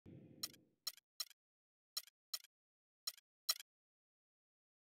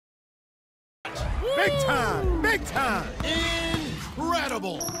Big time! Big time!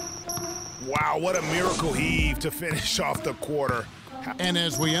 Incredible! Wow, what a miracle heave to finish off the quarter. And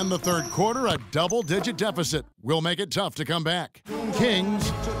as we end the third quarter, a double-digit deficit will make it tough to come back.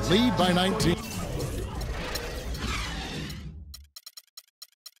 Kings lead by 19.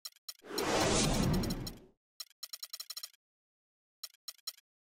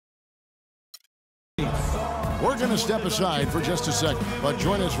 We're going to step aside for just a second, but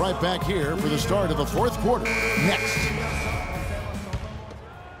join us right back here for the start of the fourth quarter next.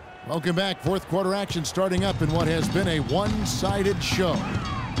 Welcome back. Fourth quarter action starting up in what has been a one-sided show.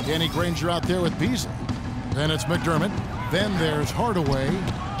 Danny Granger out there with Beasley. Then it's McDermott. Then there's Hardaway.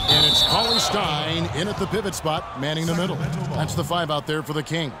 And it's Cauley Stein in at the pivot spot, manning the middle. That's the 5 out there for the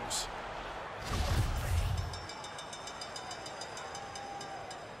Kings.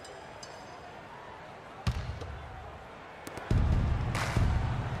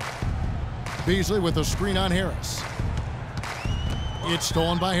 Beasley with a screen on Harris. It's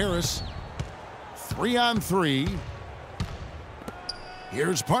stolen by Harris. 3-on-3.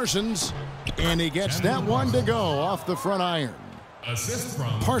 Here's Parsons, and he gets that one to go off the front iron. Assist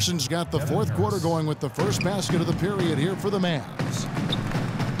from Parsons got the fourth quarter going with the first basket of the period here for the Mavs.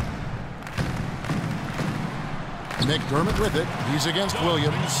 McDermott with it. He's against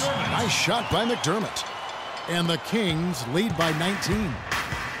Williams. Nice shot by McDermott. And the Kings lead by 19.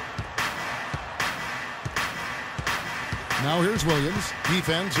 Now here's Williams.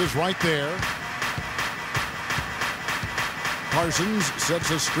 Defense is right there. Parsons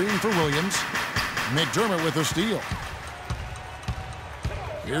sets a screen for Williams. McDermott with a steal.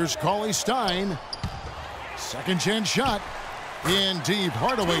 Here's Cauley Stein. Second chance shot. In deep.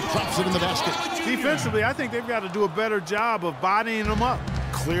 Hardaway drops it in the basket. Defensively, I think they've got to do a better job of bodying them up.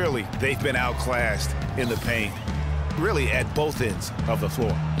 Clearly, they've been outclassed in the paint, really at both ends of the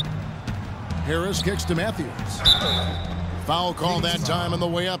floor. Harris kicks to Matthews. Foul call that time on the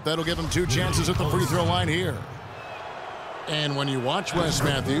way up. That'll give him 2 chances at the free throw line here. And when you watch Wes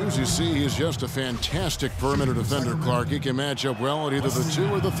Matthews, you see he's just a fantastic perimeter defender, Clark. He can match up well at either the 2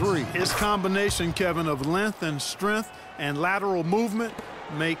 or the 3. His combination, Kevin, of length and strength and lateral movement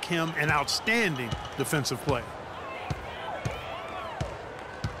make him an outstanding defensive player.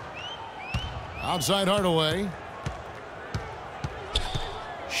 Outside Hardaway.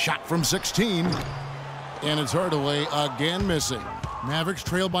 Shot from 16. And it's Hardaway again missing. Mavericks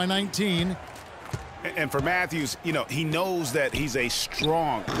trail by 19. And for Matthews, you know, he knows that he's a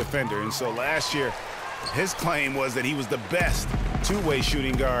strong defender. And so last year, his claim was that he was the best two-way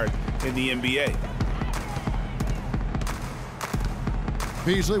shooting guard in the NBA.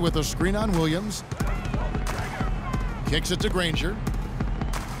 Beasley with a screen on Williams. Kicks it to Granger.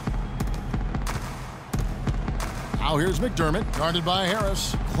 Now here's McDermott, guarded by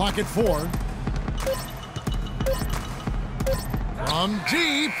Harris. Clock at 4. From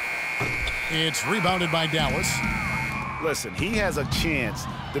deep. It's rebounded by Dallas. Listen, he has a chance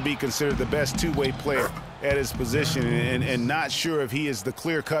to be considered the best two-way player at his position, and not sure if he is the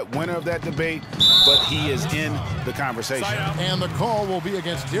clear-cut winner of that debate, but he is in the conversation. And the call will be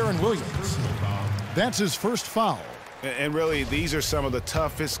against Deron Williams. That's his first foul. And really, these are some of the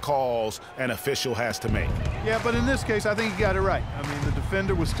toughest calls an official has to make. Yeah, but in this case, I think he got it right. I mean, the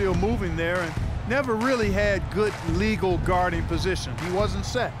defender was still moving there and never really had good legal guarding position. He wasn't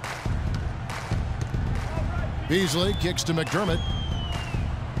set. Beasley kicks to McDermott.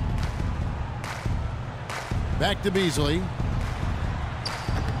 Back to Beasley.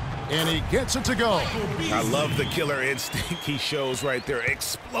 And he gets it to go. I love the killer instinct he shows right there,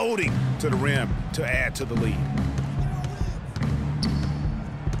 exploding to the rim to add to the lead.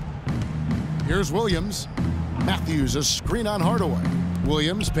 Here's Williams. Matthews, a screen on Hardaway.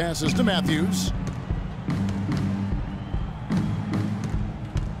 Williams passes to Matthews.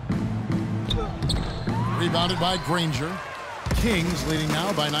 Rebounded by Granger. Kings leading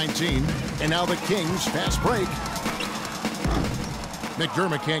now by 19. And now the Kings fast break.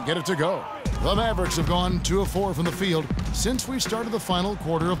 McDermott can't get it to go. The Mavericks have gone 2 of 4 from the field since we started the final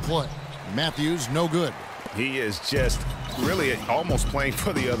quarter of play. Matthews no good. He is just really almost playing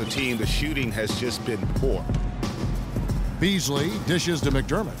for the other team. The shooting has just been poor. Beasley dishes to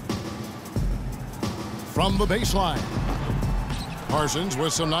McDermott. From the baseline. Parsons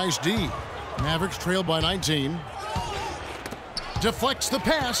with some nice D. Mavericks trail by 19. Deflects the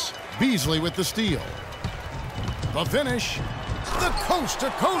pass. Beasley with the steal. The finish. The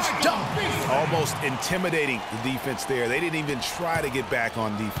coast-to-coast dunk. Almost intimidating the defense there. They didn't even try to get back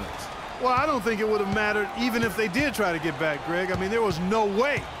on defense. Well, I don't think it would have mattered even if they did try to get back, Greg. I mean, there was no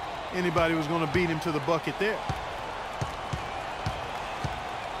way anybody was going to beat him to the bucket there.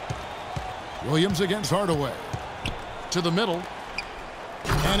 Williams against Hardaway. To the middle.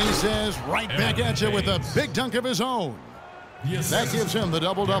 And he says right back at you with a big dunk of his own. That gives him the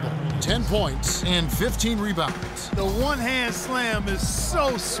double-double. 10 points and 15 rebounds. The one-hand slam is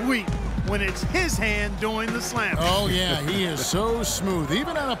so sweet when it's his hand doing the slam. Oh, yeah, he is so smooth,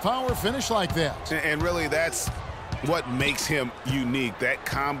 even on a power finish like that. And really, that's what makes him unique, that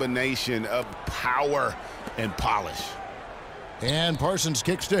combination of power and polish. And Parsons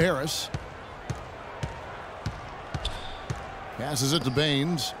kicks to Harris. Passes it to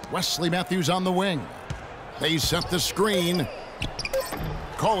Baines. Wesley Matthews on the wing. They set the screen.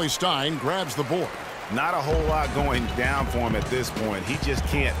 Cauley-Stein grabs the board. Not a whole lot going down for him at this point. He just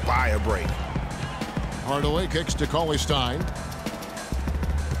can't buy a break. Hardaway kicks to Cauley-Stein.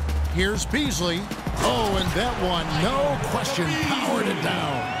 Here's Beasley. Oh, and that one, no question, powered it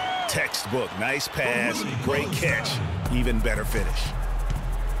down. Textbook, nice pass, great catch, even better finish.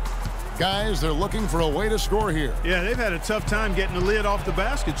 Guys, they're looking for a way to score here. Yeah, they've had a tough time getting the lid off the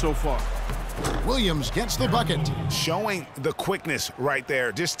basket so far. Williams gets the bucket. Showing the quickness right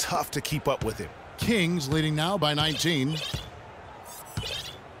there. Just tough to keep up with him. Kings leading now by 19.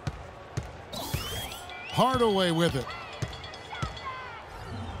 Hardaway with it.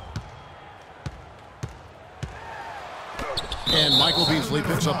 And Michael Beasley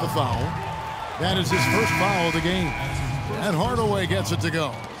picks up the foul. That is his first foul of the game. And Hardaway gets it to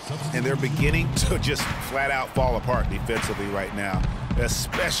go. And they're beginning to just flat out fall apart defensively right now,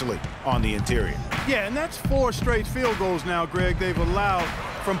 especially on the interior. Yeah, and that's 4 straight field goals now, Greg, they've allowed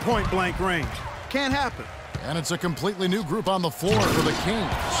from point-blank range. Can't happen. And it's a completely new group on the floor for the Kings.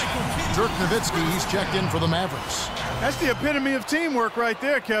 Dirk Nowitzki, he's checked in for the Mavericks. That's the epitome of teamwork right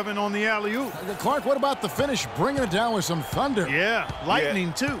there, Kevin, on the alley-oop. Clark, what about the finish? Bringing it down with some thunder. Yeah,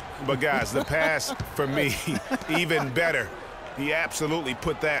 lightning too. But guys, the pass for me, even better. He absolutely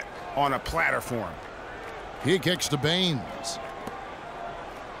put that on a platter for him. He kicks to Baines.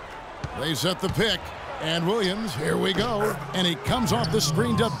 They set the pick. And Williams, here we go. And he comes off the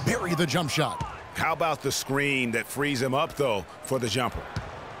screen to bury the jump shot. How about the screen that frees him up, though, for the jumper?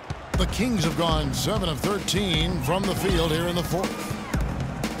 The Kings have gone 7 of 13 from the field here in the fourth.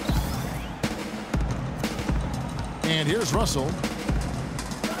 And here's Russell.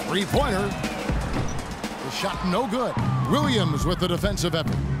 Three-pointer. The shot no good. Williams with the defensive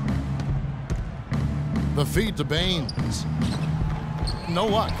effort. The feed to Baines. No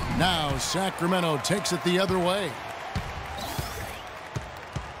luck. Now Sacramento takes it the other way.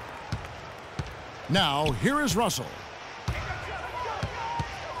 Now here is Russell.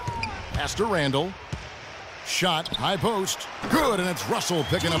 Pass to Randall. Shot, high post. Good, and it's Russell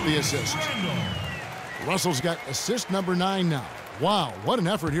picking up the assist. Russell's got assist number 9 now. Wow, what an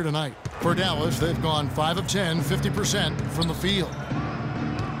effort here tonight. For Dallas, they've gone 5 of 10, 50% from the field.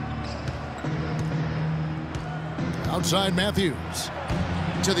 Outside Matthews.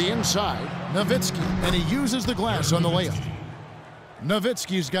 To the inside, Nowitzki, and he uses the glass on the layup.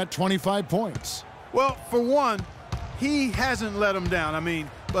 Nowitzki's got 25 points. Well, for one, he hasn't let them down. I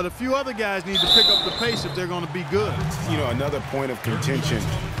mean, but a few other guys need to pick up the pace if they're going to be good. You know, another point of contention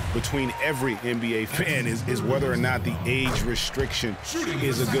between every NBA fan is whether or not the age restriction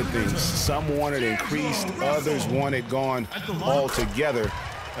is a good thing. Some want it increased, others want it gone altogether.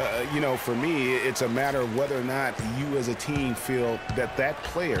 You know, for me, it's a matter of whether or not you as a team feel that that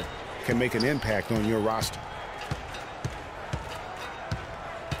player can make an impact on your roster.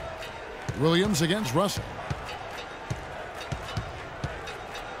 Williams against Russell.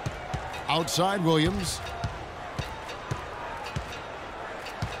 Outside Williams.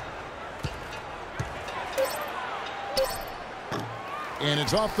 And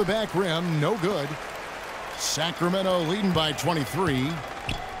it's off the back rim, no good. Sacramento leading by 23.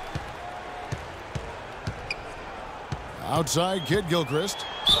 Outside Kid Gilchrist.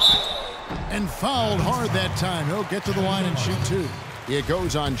 And fouled hard that time. He'll get to the line and shoot 2. It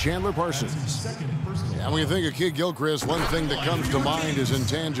goes on Chandler Parsons. And when you think of Kid Gilchrist, one thing that comes to mind is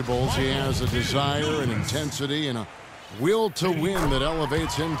intangibles. He has a desire and intensity and a will to win that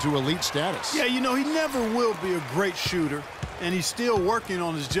elevates him to elite status. Yeah, you know, he never will be a great shooter, and he's still working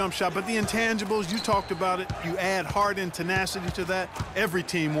on his jump shot. But the intangibles, you talked about it, you add heart and tenacity to that. Every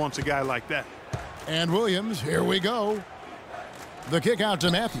team wants a guy like that. And Williams, here we go. The kick out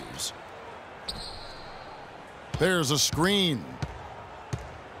to Matthews. There's a screen.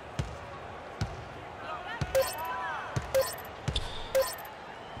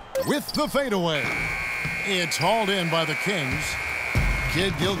 With the fadeaway. It's hauled in by the Kings.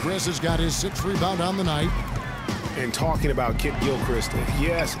 Kid Gilchrist has got his 6th rebound on the night. And talking about Kid Gilchrist,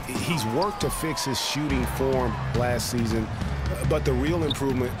 yes, he's worked to fix his shooting form last season, But the real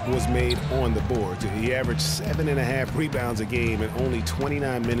improvement was made on the boards. He averaged 7.5 rebounds a game in only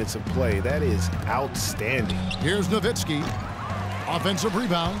 29 minutes of play. That is outstanding. Here's Nowitzki. Offensive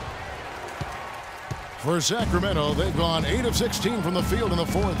rebound. For Sacramento, they've gone 8 of 16 from the field in the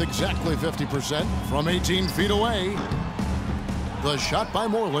fourth, exactly 50% from 18 feet away. The shot by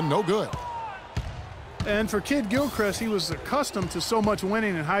Moreland, no good. And for Kid Gilchrist, he was accustomed to so much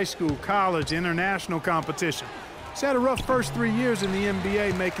winning in high school, college, international competition. He's had a rough first 3 years in the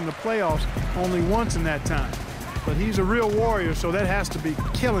NBA, making the playoffs only once in that time. But he's a real warrior, so that has to be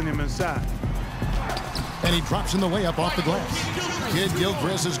killing him inside. And he drops in the layup off the glass. Kid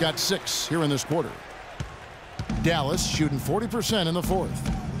Gilchrist has got 6 here in this quarter. Dallas shooting 40% in the fourth.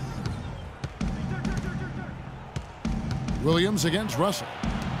 Williams against Russell.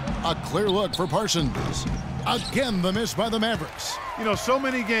 A clear look for Parsons. Again, the miss by the Mavericks. You know, so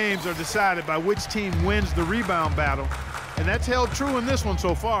many games are decided by which team wins the rebound battle, and that's held true in this one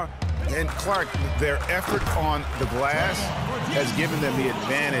so far. And Clark, their effort on the glass has given them the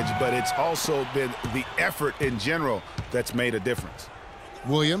advantage, but it's also been the effort in general that's made a difference.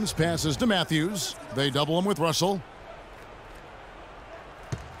 Williams passes to Matthews. They double him with Russell.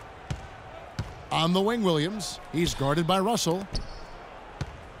 On the wing, Williams. He's guarded by Russell.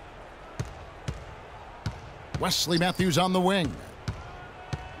 Wesley Matthews on the wing.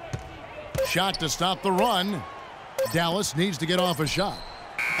 Shot to stop the run. Dallas needs to get off a shot.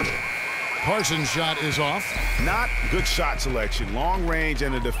 Parsons' shot is off. Not good shot selection. Long range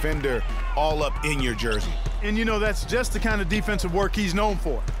and a defender all up in your jersey. And, you know, that's just the kind of defensive work he's known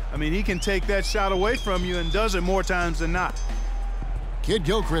for. I mean, he can take that shot away from you and does it more times than not. Kid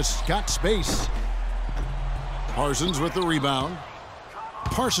Gilchrist got space. Parsons with the rebound.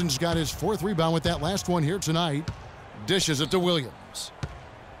 Parsons got his 4th rebound with that last one here tonight. Dishes it to Williams.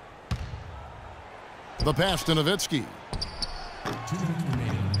 The pass to Nowitzki.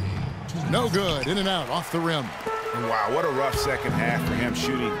 No good. In and out off the rim. Wow, what a rough second half for him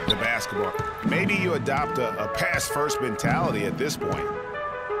shooting the basketball. Maybe you adopt a pass-first mentality at this point.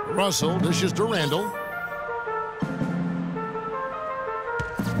 Russell dishes to Randall.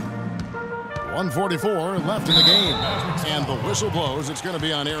 1:44 left in the game. And the whistle blows. It's going to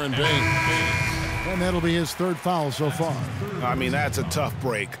be on Aaron Baines. And that'll be his 3rd foul so far. I mean, that's a tough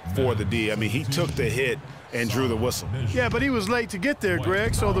break for the D. I mean, he took the hit and drew the whistle. Yeah, but he was late to get there,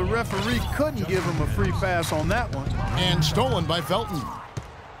 Greg, so the referee couldn't give him a free pass on that one. And stolen by Felton.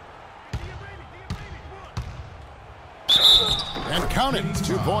 And count it.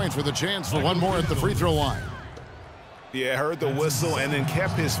 2 points with a chance for one more at the free throw line. Yeah, heard the whistle and then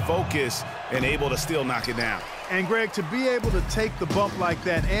kept his focus and able to still knock it down. And, Greg, to be able to take the bump like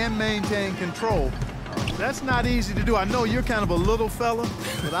that and maintain control, that's not easy to do. I know you're kind of a little fella,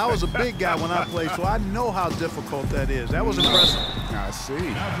 but I was a big guy when I played, so I know how difficult that is. That was impressive. I see.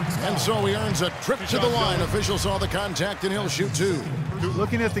 And so he earns a trip to the line. Official saw the contact, and he'll shoot 2.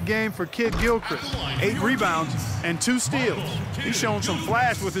 Looking at the game for Kid Gilchrist, 8 rebounds and 2 steals. He's shown some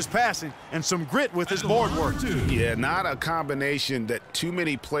flash with his passing and some grit with his board work. Yeah, not a combination that too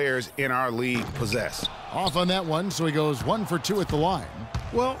many players in our league possess. Off on that one, so he goes 1 for 2 at the line.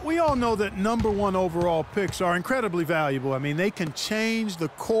 Well, we all know that #1 overall picks are incredibly valuable. I mean, they can change the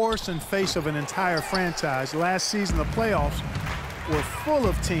course and face of an entire franchise. Last season, the playoffs were full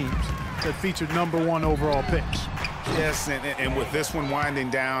of teams that featured #1 overall picks. Yes, and with this one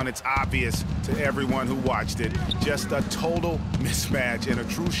winding down, it's obvious to everyone who watched it. Just a total mismatch and a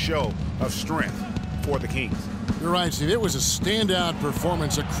true show of strength for the Kings. You're right, Steve. It was a standout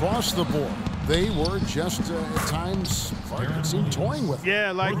performance across the board. They were just, at times, it seemed toying with it.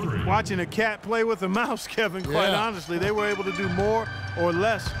 Yeah, like watching a cat play with a mouse, Kevin, quite honestly. They were able to do more or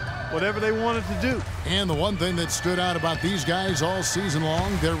less, whatever they wanted to do. And the one thing that stood out about these guys all season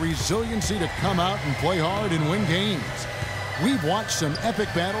long, their resiliency to come out and play hard and win games. We've watched some epic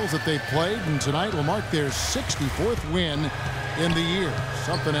battles that they've played, and tonight will mark their 64th win in the year.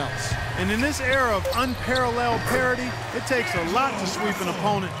 Something else. And in this era of unparalleled parity, it takes a lot to sweep an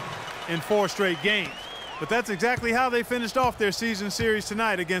opponent in 4 straight games. But that's exactly how they finished off their season series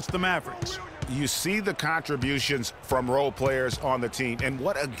tonight against the Mavericks. You see the contributions from role players on the team, and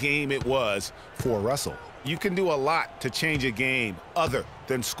what a game it was for Russell. You can do a lot to change a game other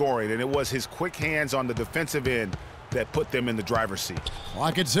than scoring, and it was his quick hands on the defensive end that put them in the driver's seat.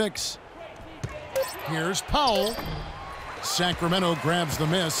 Clock at 6. Here's Powell. Sacramento grabs the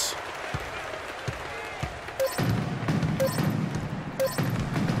miss.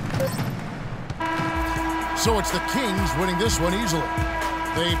 So it's the Kings winning this one easily.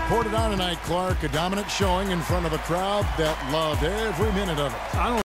 They poured it on tonight, Clark. A dominant showing in front of a crowd that loved every minute of it.